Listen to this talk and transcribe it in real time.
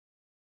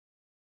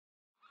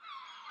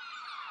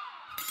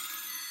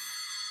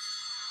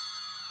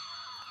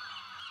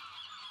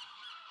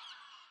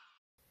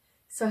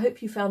So I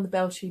hope you found the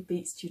Beltree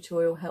Beats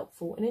tutorial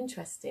helpful and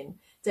interesting.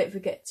 Don't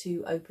forget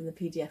to open the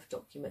PDF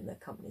document that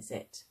accompanies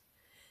it.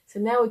 So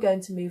now we're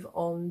going to move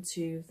on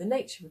to the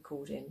nature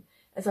recording.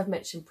 As I've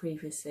mentioned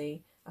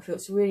previously, I feel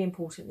it's really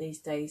important these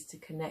days to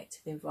connect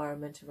to the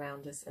environment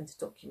around us and to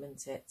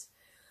document it.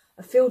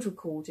 A field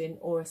recording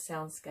or a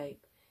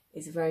soundscape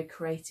is a very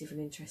creative and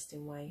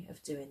interesting way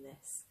of doing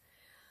this.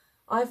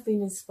 I've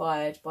been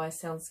inspired by a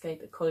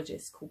soundscape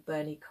ecologist called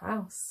Bernie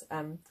Krause.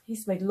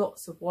 He's made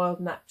lots of wild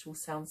natural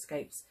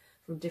soundscapes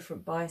from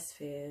different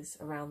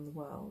biospheres around the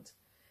world.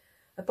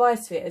 A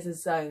biosphere is a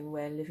zone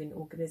where living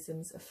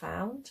organisms are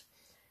found,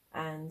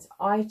 and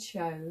I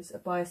chose a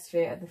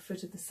biosphere at the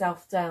foot of the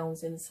South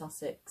Downs in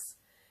Sussex.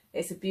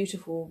 It's a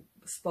beautiful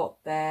spot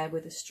there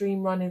with a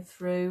stream running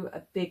through,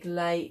 a big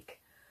lake,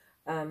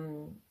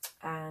 and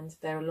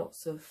there are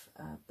lots of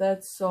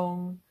bird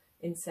song,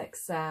 insect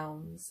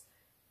sounds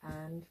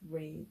and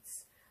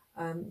reeds.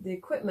 The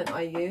equipment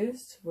I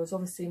used was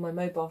obviously my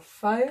mobile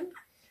phone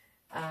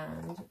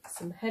and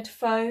some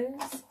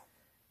headphones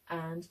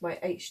and my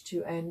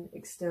H2N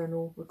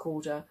external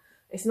recorder.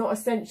 It's not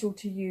essential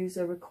to use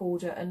a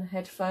recorder and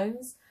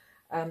headphones.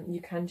 You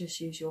can just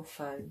use your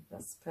phone.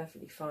 That's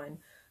perfectly fine.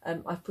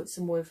 I've put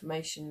some more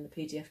information in the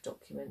PDF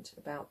document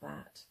about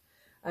that.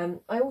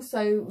 I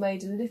also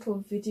made a little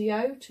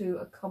video to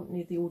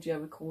accompany the audio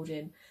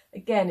recording.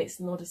 Again, it's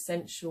not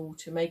essential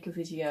to make a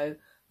video.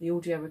 The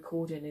audio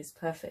recording is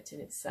perfect in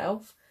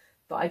itself,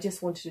 but I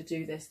just wanted to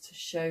do this to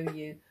show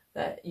you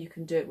that you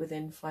can do it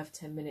within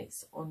 5-10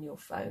 minutes on your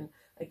phone.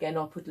 Again,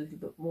 I'll put a little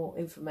bit more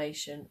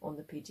information on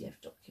the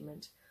PDF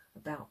document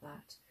about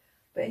that.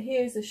 But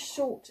here's a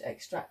short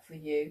extract for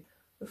you,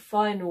 the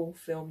final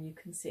film you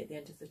can see at the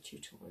end of the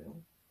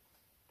tutorial.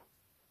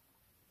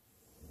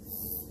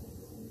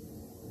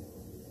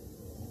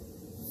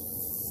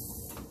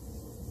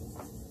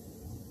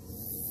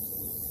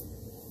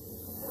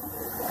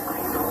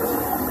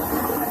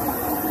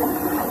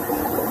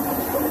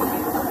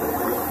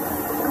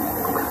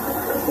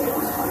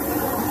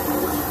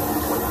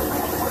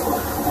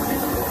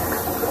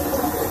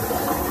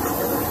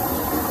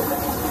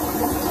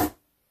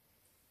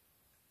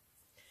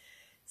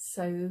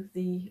 So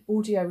the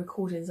audio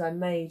recordings I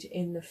made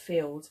in the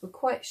fields were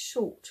quite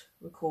short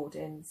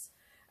recordings,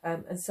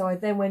 and so I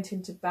then went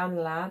into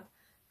BandLab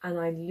and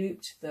I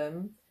looped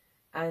them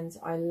and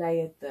I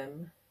layered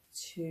them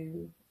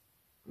to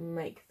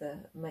make the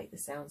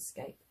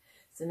soundscape.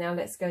 So now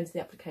let's go into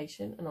the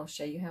application and I'll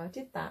show you how I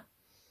did that.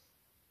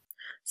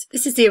 So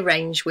this is the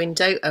arrange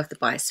window of the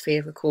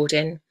Biosphere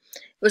recording.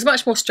 It was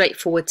much more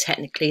straightforward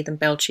technically than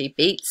Beltree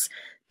Beats,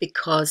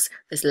 because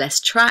there's less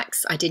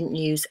tracks. I didn't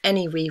use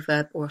any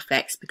reverb or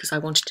effects because I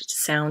wanted it to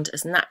sound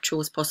as natural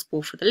as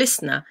possible for the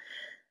listener,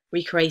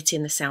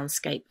 recreating the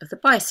soundscape of the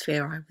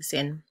biosphere I was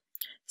in.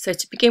 So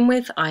to begin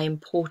with, I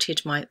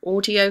imported my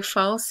audio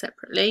files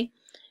separately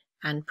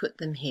and put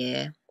them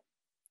here.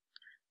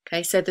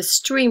 Okay, so the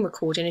stream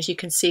recording, as you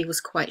can see, was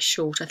quite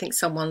short. I think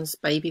someone's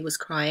baby was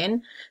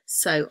crying,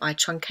 so I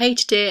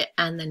truncated it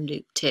and then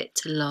looped it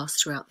to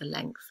last throughout the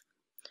length.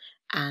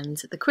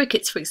 And the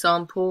crickets, for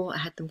example, I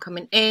had them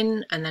coming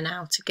in and then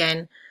out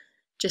again,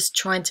 just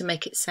trying to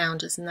make it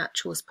sound as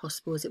natural as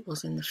possible as it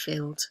was in the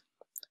field.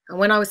 And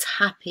when I was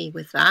happy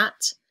with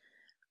that,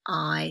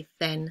 I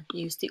then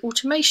used the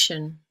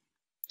automation.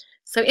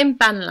 So in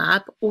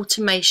BandLab,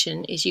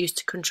 automation is used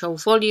to control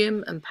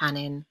volume and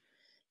pan-in.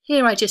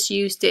 Here I just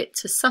used it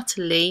to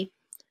subtly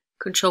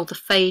control the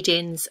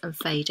fade-ins and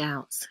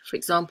fade-outs. For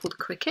example, the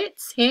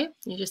crickets here,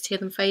 you just hear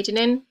them fading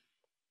in.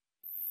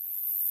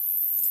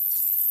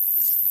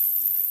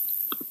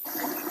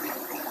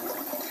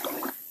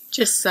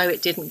 Just so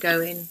it didn't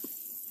go in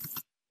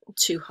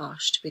too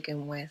harsh to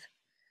begin with.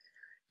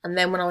 And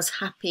then when I was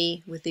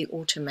happy with the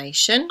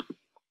automation,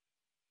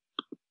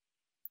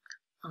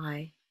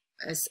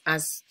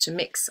 as to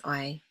mix,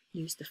 I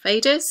used the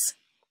faders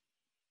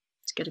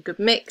to get a good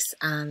mix,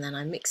 and then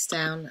I mixed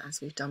down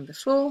as we've done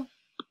before,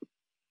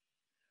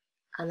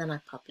 and then I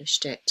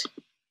published it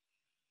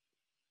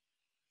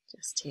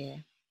just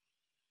here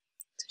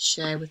to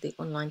share with the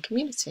online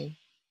community.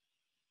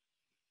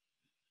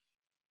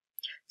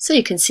 So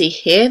you can see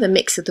here the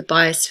mix of the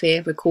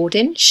Biosphere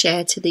recording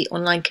shared to the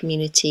online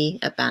community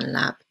at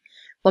BandLab.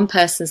 One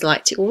person's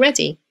liked it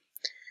already.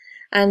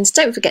 And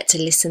don't forget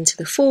to listen to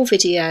the full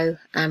video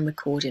and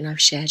recording I've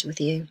shared with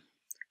you.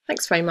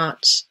 Thanks very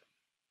much.